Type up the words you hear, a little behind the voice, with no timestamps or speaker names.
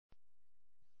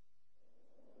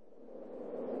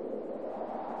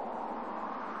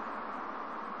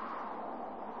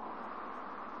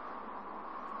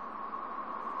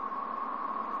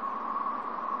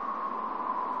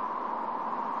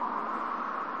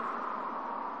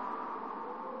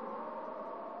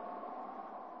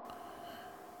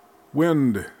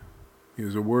Wind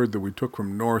is a word that we took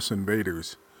from Norse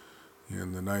invaders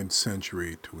in the 9th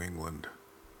century to England.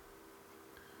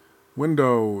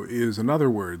 Window is another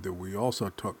word that we also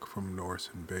took from Norse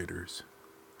invaders,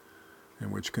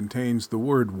 and which contains the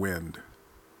word wind,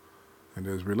 and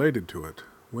is related to it.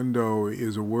 Window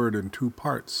is a word in two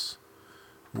parts,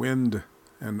 wind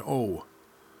and o,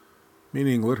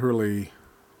 meaning literally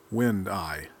wind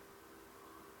eye.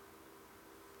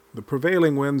 The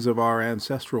prevailing winds of our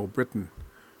ancestral Britain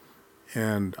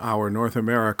and our North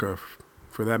America,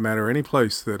 for that matter any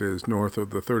place that is north of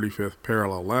the 35th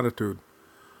parallel latitude,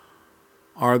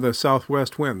 are the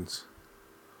southwest winds.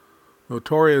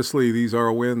 Notoriously, these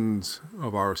are winds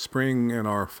of our spring and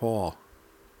our fall.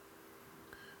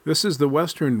 This is the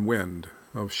western wind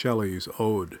of Shelley's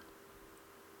Ode.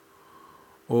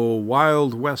 O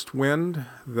wild west wind,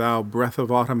 thou breath of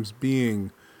autumn's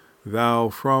being, thou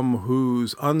from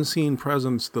whose unseen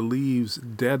presence the leaves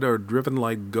dead are driven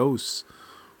like ghosts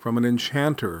from an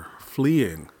enchanter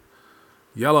fleeing,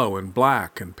 yellow and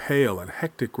black and pale and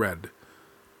hectic red,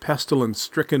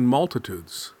 pestilence-stricken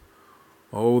multitudes.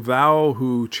 O thou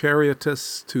who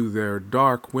chariotest to their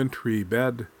dark wintry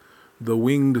bed the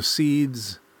winged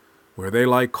seeds, where they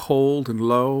lie cold and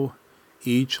low,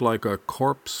 each like a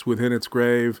corpse within its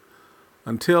grave,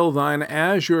 until thine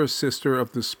azure sister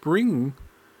of the spring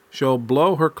shall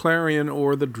blow her clarion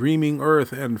o'er the dreaming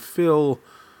earth and fill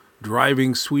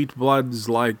driving sweet bloods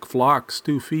like flocks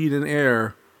to feed in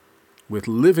air with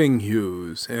living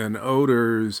hues and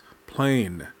odors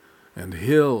plain and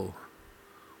hill.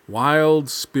 Wild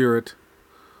spirit,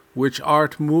 which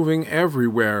art moving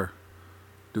everywhere,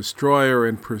 destroyer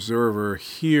and preserver,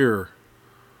 hear,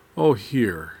 oh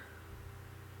hear.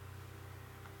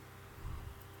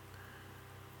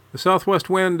 The southwest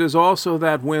wind is also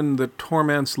that wind that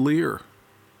torments Lear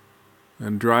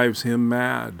and drives him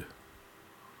mad.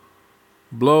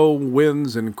 Blow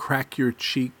winds and crack your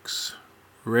cheeks,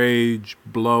 rage,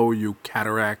 blow you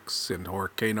cataracts and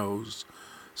hurricanos,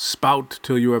 spout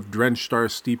till you have drenched our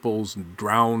steeples and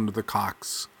drowned the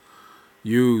cocks.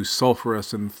 You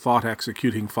sulphurous and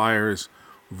thought-executing fires,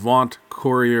 vaunt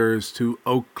couriers to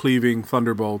oak-cleaving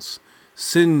thunderbolts,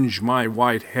 singe my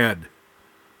white head.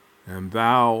 And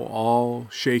thou, all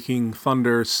shaking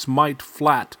thunder, smite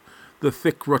flat the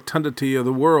thick rotundity of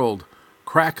the world,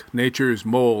 crack nature's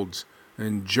molds,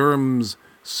 and germs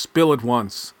spill at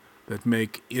once that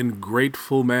make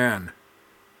ingrateful man.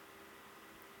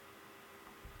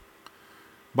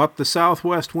 But the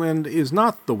southwest wind is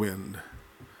not the wind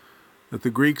that the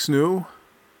Greeks knew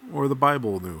or the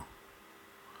Bible knew.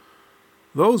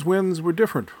 Those winds were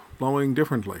different, blowing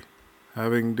differently,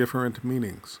 having different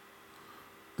meanings.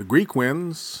 The Greek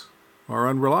winds are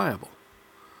unreliable.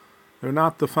 They're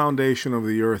not the foundation of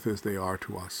the earth as they are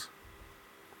to us.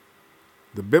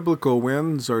 The biblical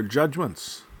winds are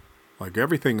judgments, like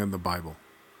everything in the Bible.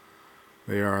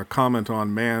 They are a comment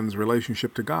on man's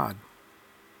relationship to God.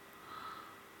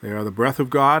 They are the breath of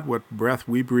God, what breath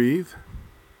we breathe.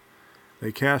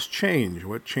 They cast change,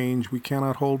 what change we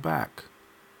cannot hold back.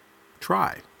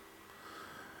 Try.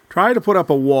 Try to put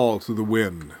up a wall to the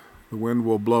wind. The wind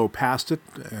will blow past it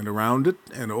and around it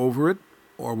and over it,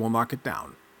 or will knock it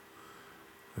down.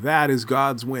 That is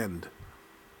God's wind.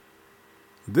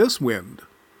 This wind,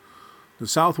 the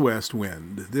southwest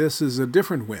wind, this is a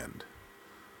different wind.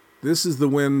 This is the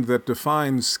wind that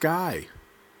defines sky.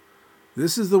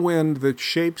 This is the wind that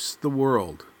shapes the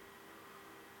world.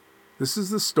 This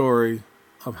is the story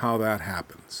of how that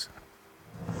happens.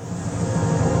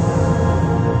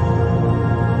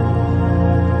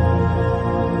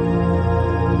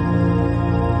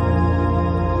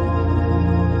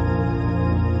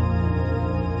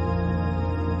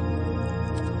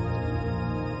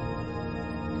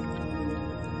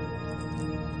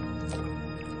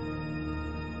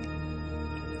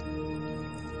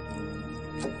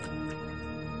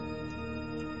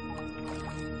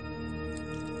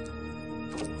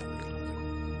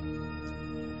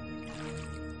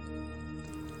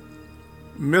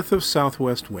 Myth of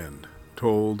Southwest Wind,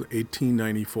 told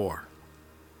 1894.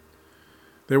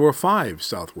 There were 5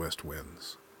 southwest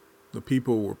winds. The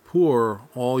people were poor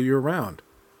all year round.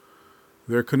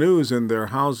 Their canoes and their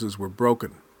houses were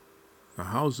broken. The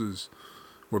houses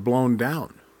were blown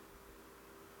down.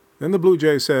 Then the Blue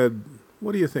Jay said,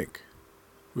 "What do you think?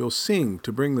 We'll sing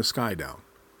to bring the sky down."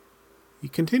 He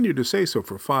continued to say so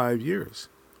for 5 years.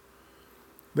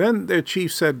 Then their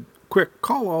chief said, "Quick,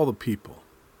 call all the people."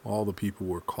 All the people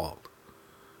were called.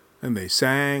 And they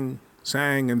sang,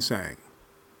 sang, and sang.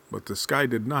 But the sky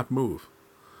did not move.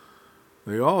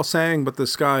 They all sang, but the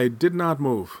sky did not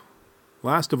move.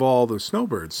 Last of all, the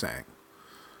snowbirds sang.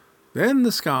 Then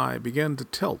the sky began to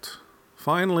tilt.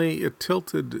 Finally, it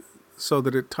tilted so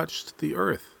that it touched the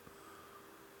earth.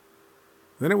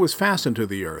 Then it was fastened to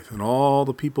the earth, and all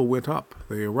the people went up.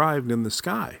 They arrived in the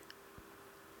sky.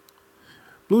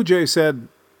 Blue Jay said,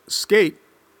 "Skate,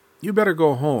 you better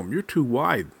go home. You're too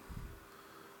wide.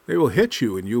 They will hit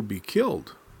you and you'll be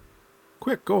killed.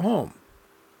 Quick, go home."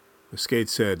 The Skate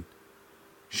said,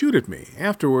 "Shoot at me.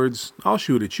 Afterwards, I'll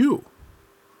shoot at you."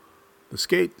 The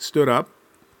Skate stood up.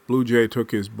 Blue Jay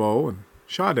took his bow and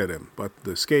shot at him, but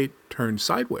the Skate turned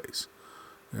sideways,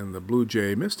 and the Blue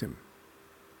Jay missed him.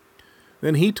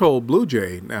 Then he told Blue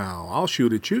Jay, "Now I'll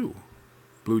shoot at you."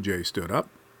 Blue Jay stood up.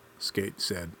 Skate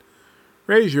said,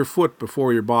 "Raise your foot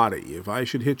before your body. If I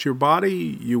should hit your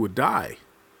body, you would die."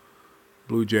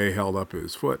 Blue Jay held up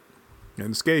his foot,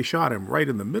 and Skate shot him right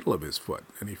in the middle of his foot,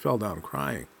 and he fell down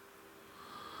crying.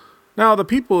 Now the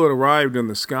people had arrived in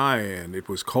the sky, and it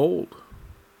was cold.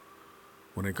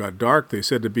 When it got dark, they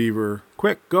said to Beaver,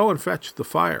 "Quick, go and fetch the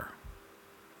fire."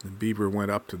 And Beaver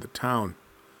went up to the town.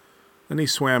 Then he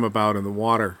swam about in the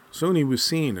water. Soon he was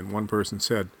seen, and one person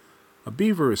said, "A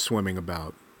beaver is swimming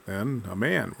about." Then a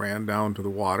man ran down to the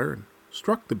water and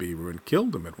struck the beaver and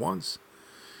killed him at once.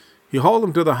 He hauled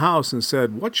him to the house and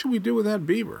said, "What shall we do with that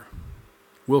beaver?"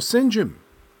 "We'll singe him."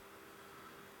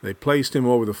 They placed him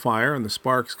over the fire, and the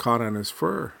sparks caught on his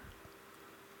fur.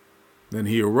 Then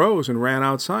he arose and ran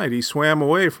outside. He swam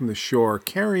away from the shore,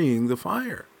 carrying the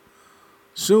fire.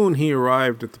 Soon he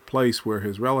arrived at the place where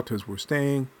his relatives were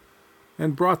staying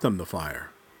and brought them the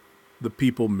fire. The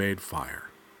people made fire.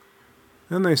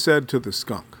 Then they said to the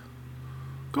skunk,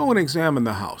 "Go and examine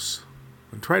the house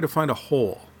and try to find a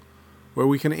hole where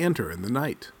we can enter in the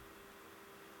night."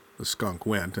 The skunk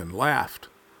went and laughed,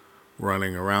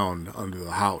 running around under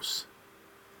the house.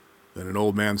 Then an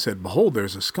old man said, "Behold,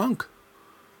 there's a skunk.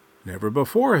 Never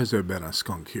before has there been a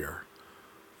skunk here.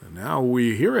 And now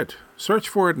we hear it. Search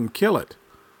for it and kill it."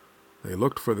 They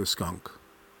looked for the skunk,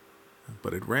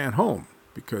 but it ran home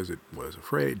because it was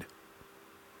afraid.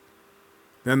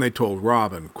 Then they told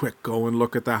Robin, "Quick, go and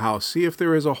look at the house. See if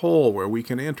there is a hole where we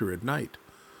can enter at night."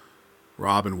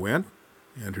 Robin went,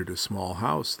 entered a small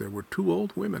house. There were 2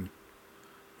 old women.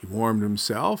 He warmed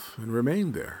himself and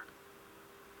remained there.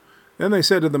 Then they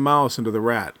said to the mouse and to the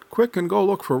rat, "Quick and go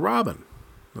look for Robin."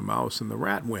 The mouse and the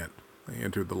rat went. They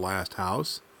entered the last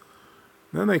house.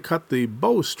 Then they cut the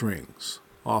bowstrings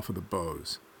off of the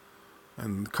bows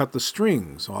and cut the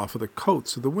strings off of the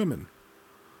coats of the women.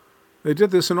 They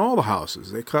did this in all the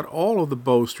houses. They cut all of the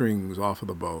bowstrings off of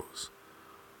the bows.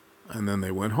 And then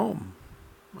they went home,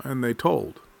 and they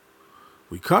told,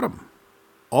 "We cut 'em,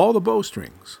 all the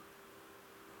bowstrings."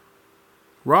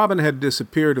 Robin had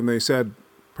disappeared, and they said,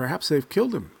 "Perhaps they've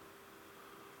killed him."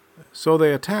 So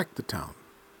they attacked the town.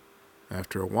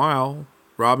 After a while,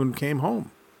 Robin came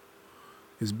home.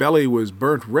 His belly was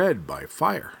burnt red by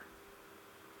fire.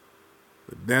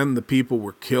 But then the people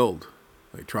were killed.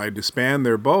 They tried to span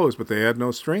their bows, but they had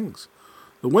no strings.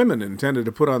 The women intended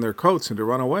to put on their coats and to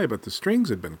run away, but the strings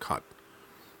had been cut.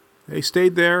 They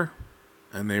stayed there,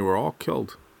 and they were all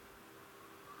killed.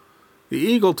 The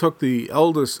eagle took the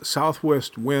eldest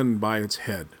southwest wind by its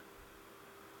head,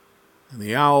 and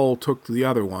the owl took the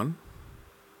other one,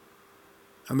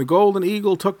 and the golden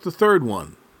eagle took the third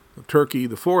one, the turkey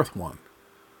the fourth one,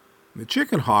 and the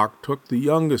chicken hawk took the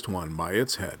youngest one by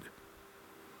its head.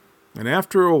 And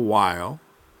after a while,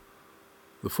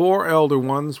 the 4 elder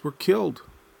ones were killed.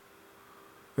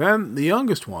 Then the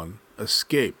youngest one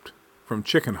escaped from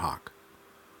Chicken Hawk.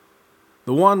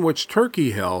 The one which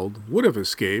Turkey held would have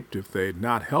escaped if they'd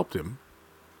not helped him.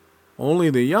 Only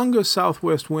the youngest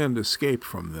southwest wind escaped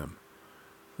from them.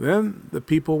 Then the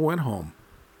people went home.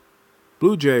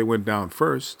 Blue Jay went down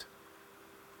first.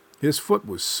 His foot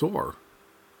was sore.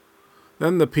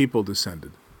 Then the people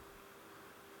descended.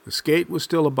 The Skate was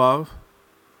still above.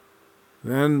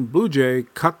 Then Blue Jay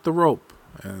cut the rope,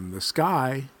 and the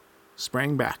sky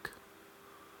sprang back.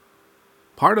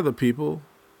 Part of the people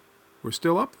were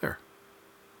still up there,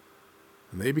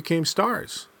 and they became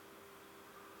stars.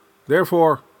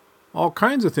 Therefore, all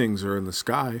kinds of things are in the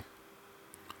sky.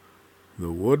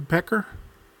 The woodpecker,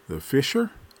 the fisher,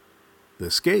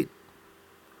 the skate,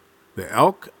 the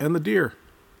elk, and the deer.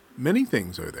 Many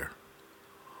things are there.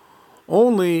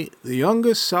 Only the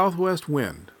youngest southwest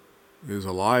wind is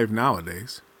alive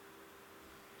nowadays.